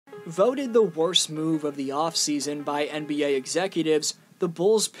Voted the worst move of the offseason by NBA executives, the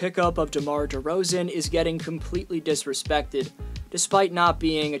Bulls' pickup of DeMar DeRozan is getting completely disrespected. Despite not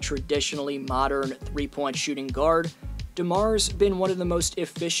being a traditionally modern three-point shooting guard, DeMar's been one of the most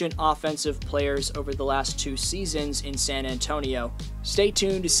efficient offensive players over the last 2 seasons in San Antonio. Stay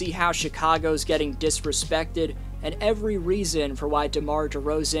tuned to see how Chicago's getting disrespected and every reason for why DeMar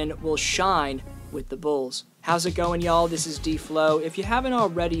DeRozan will shine with the Bulls. How's it going, y'all? This is D-Flow. If you haven't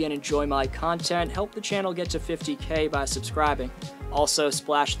already and enjoy my content, help the channel get to 50K by subscribing. Also,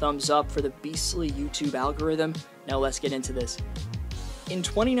 splash thumbs up for the beastly YouTube algorithm. Now let's get into this. In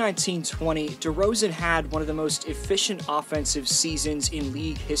 2019-20, DeRozan had one of the most efficient offensive seasons in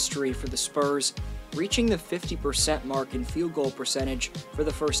league history for the Spurs, reaching the 50% mark in field goal percentage for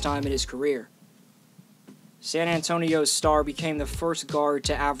the first time in his career. San Antonio's star became the first guard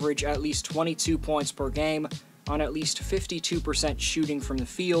to average at least 22 points per game on at least 52% shooting from the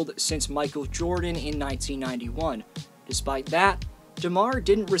field since Michael Jordan in 1991. Despite that, DeMar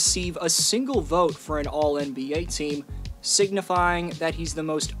didn't receive a single vote for an All-NBA team, signifying that he's the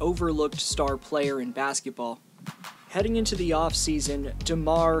most overlooked star player in basketball. Heading into the offseason,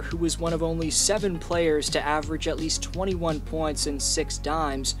 DeMar, who was one of only 7 players to average at least 21 points and 6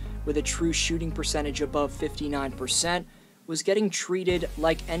 dimes, with a true shooting percentage above 59%, was getting treated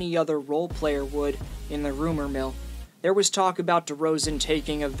like any other role player would in the rumor mill. There was talk about DeRozan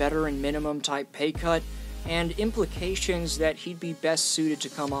taking a veteran minimum type pay cut, and implications that he'd be best suited to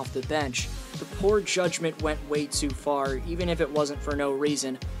come off the bench. The poor judgment went way too far, even if it wasn't for no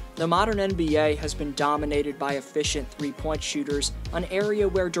reason. The modern NBA has been dominated by efficient three-point shooters, an area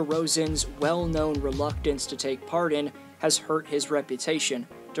where DeRozan's well-known reluctance to take part in has hurt his reputation.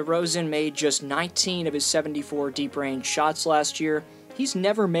 DeRozan made just 19 of his 74 deep-range shots last year. He's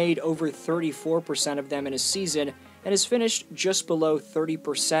never made over 34% of them in a season, and has finished just below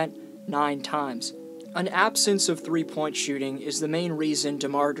 30% 9 times. An absence of three-point shooting is the main reason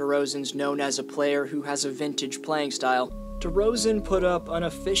DeMar DeRozan's known as a player who has a vintage playing style. DeRozan put up an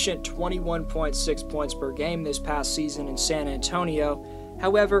efficient 21.6 points per game this past season in San Antonio.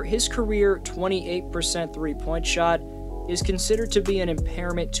 However, his career 28% three-point shot is considered to be an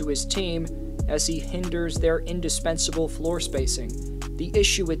impairment to his team as he hinders their indispensable floor spacing. The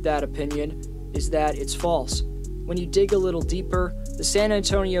issue with that opinion is that it's false. When you dig a little deeper, the San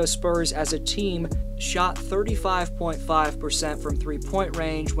Antonio Spurs as a team shot 35.5% from three-point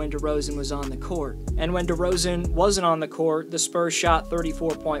range when DeRozan was on the court. And when DeRozan wasn't on the court, the Spurs shot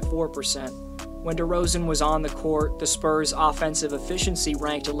 34.4%. When DeRozan was on the court, the Spurs' offensive efficiency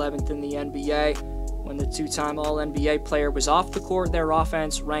ranked 11th in the NBA. When the 2-time All-NBA player was off the court, their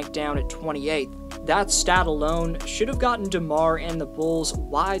offense ranked down at 28th. That stat alone should have gotten DeMar and the Bulls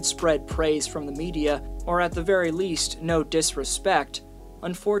widespread praise from the media, or at the very least, no disrespect.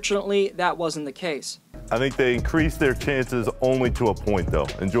 Unfortunately, that wasn't the case. I think they increased their chances only to a point, though.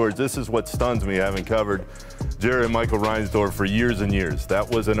 And George, this is what stuns me, having covered Jerry and Michael Reinsdorf for years and years. That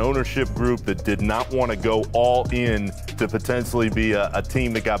was an ownership group that did not want to go all in to potentially be a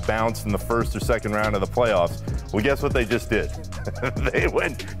team that got bounced in the first or second round of the playoffs. Well, guess what they just did? They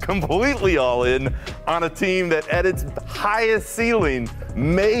went completely all in on a team that at its highest ceiling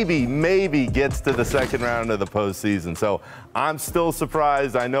maybe gets to the second round of the postseason. So I'm still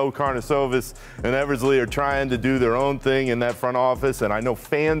surprised. I know Karnisovas and Eversley are trying to do their own thing in that front office, and I know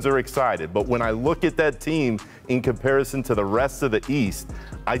fans are excited. But when I look at that team in comparison to the rest of the East,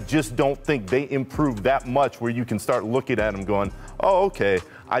 I just don't think they improved that much where you can start looking at them going, oh, okay,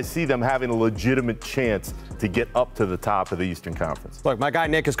 I see them having a legitimate chance to get up to the top of the Eastern Conference. Look, my guy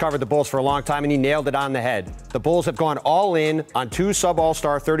Nick has covered the Bulls for a long time, and he nailed it on the head. The Bulls have gone all in on 2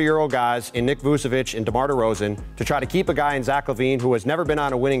 sub-all-star 30-year-old guys in Nick Vucevic and DeMar DeRozan to try to keep a guy in Zach LaVine who has never been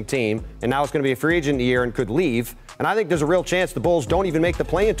on a winning team and now is going to be a free agent in a year and could leave. And I think there's a real chance the Bulls don't even make the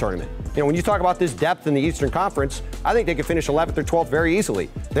play-in tournament. You know, when you talk about this depth in the Eastern Conference, I think they could finish 11th or 12th very easily.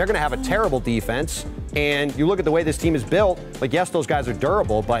 They're going to have a terrible defense, and you look at the way this team is built, like, yes, those guys are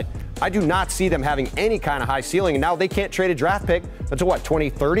durable, but I do not see them having any kind of high ceiling. And now they can't trade a draft pick until what,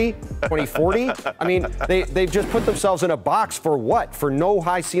 2030, 2040? I mean, they've just put themselves in a box for what? For no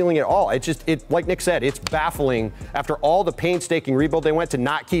high ceiling at all. Like Nick said, it's baffling after all the painstaking rebuild they went to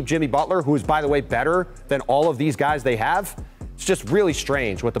not keep Jimmy Butler, who is, by the way, better than all of these guys they have. It's just really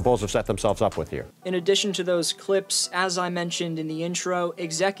strange what the Bulls have set themselves up with here. In addition to those clips, as I mentioned in the intro,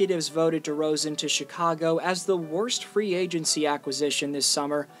 executives voted DeRozan to Chicago as the worst free agency acquisition this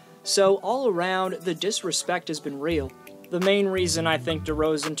summer. So all around, the disrespect has been real. The main reason I think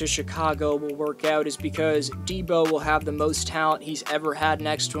DeRozan to Chicago will work out is because Deebo will have the most talent he's ever had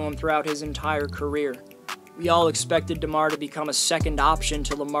next to him throughout his entire career. We all expected DeMar to become a second option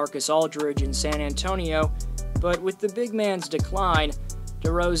to LaMarcus Aldridge in San Antonio, but with the big man's decline,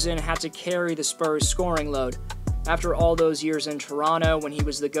 DeRozan had to carry the Spurs' scoring load. After all those years in Toronto when he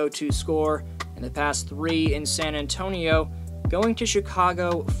was the go-to scorer, and the past 3 in San Antonio, going to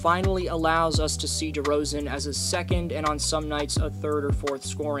Chicago finally allows us to see DeRozan as a second and on some nights a third or fourth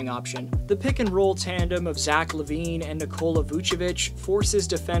scoring option. The pick-and-roll tandem of Zach LaVine and Nikola Vucevic forces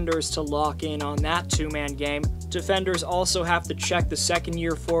defenders to lock in on that two-man game. Defenders also have to check the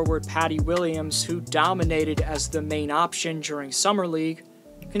second-year forward Patty Williams, who dominated as the main option during Summer League.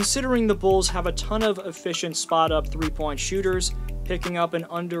 Considering the Bulls have a ton of efficient spot-up three-point shooters, picking up an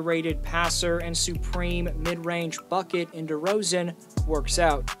underrated passer and supreme mid-range bucket in DeRozan works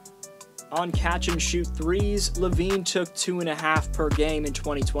out. On catch-and-shoot threes, LaVine took 2.5 per game in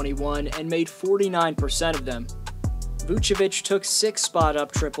 2021 and made 49% of them. Vucevic took 6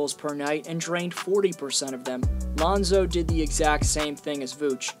 spot-up triples per night and drained 40% of them. Lonzo did the exact same thing as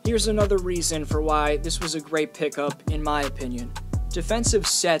Vooch. Here's another reason for why this was a great pickup, in my opinion. Defensive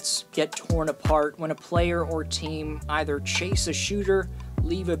sets get torn apart when a player or team either chase a shooter,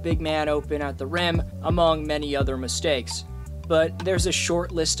 leave a big man open at the rim, among many other mistakes. But there's a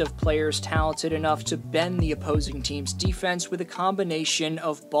short list of players talented enough to bend the opposing team's defense with a combination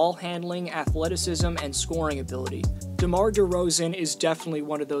of ball handling, athleticism, and scoring ability. DeMar DeRozan is definitely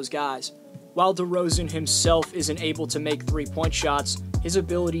one of those guys. While DeRozan himself isn't able to make three-point shots, his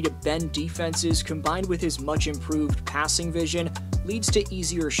ability to bend defenses combined with his much improved passing vision leads to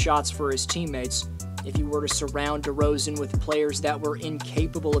easier shots for his teammates. If you were to surround DeRozan with players that were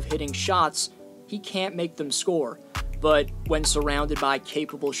incapable of hitting shots, he can't make them score. But when surrounded by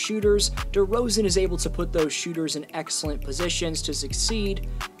capable shooters, DeRozan is able to put those shooters in excellent positions to succeed,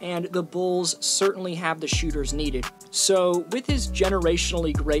 and the Bulls certainly have the shooters needed. So, with his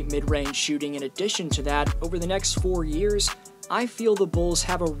generationally great mid-range shooting in addition to that, over the next 4 years, I feel the Bulls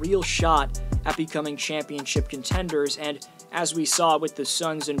have a real shot at becoming championship contenders, and as we saw with the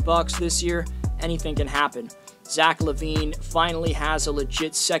Suns and Bucks this year, anything can happen. Zach LaVine finally has a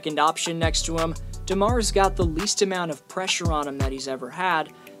legit second option next to him. DeMar's got the least amount of pressure on him that he's ever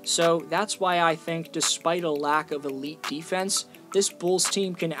had, so that's why I think despite a lack of elite defense, this Bulls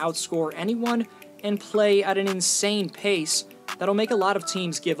team can outscore anyone and play at an insane pace that'll make a lot of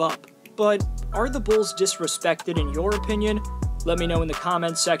teams give up. But are the Bulls disrespected in your opinion? Let me know in the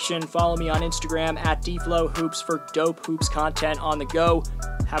comments section. Follow me on Instagram at DFlowHoops for dope hoops content on the go.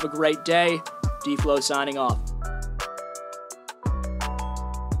 Have a great day. DFlow signing off.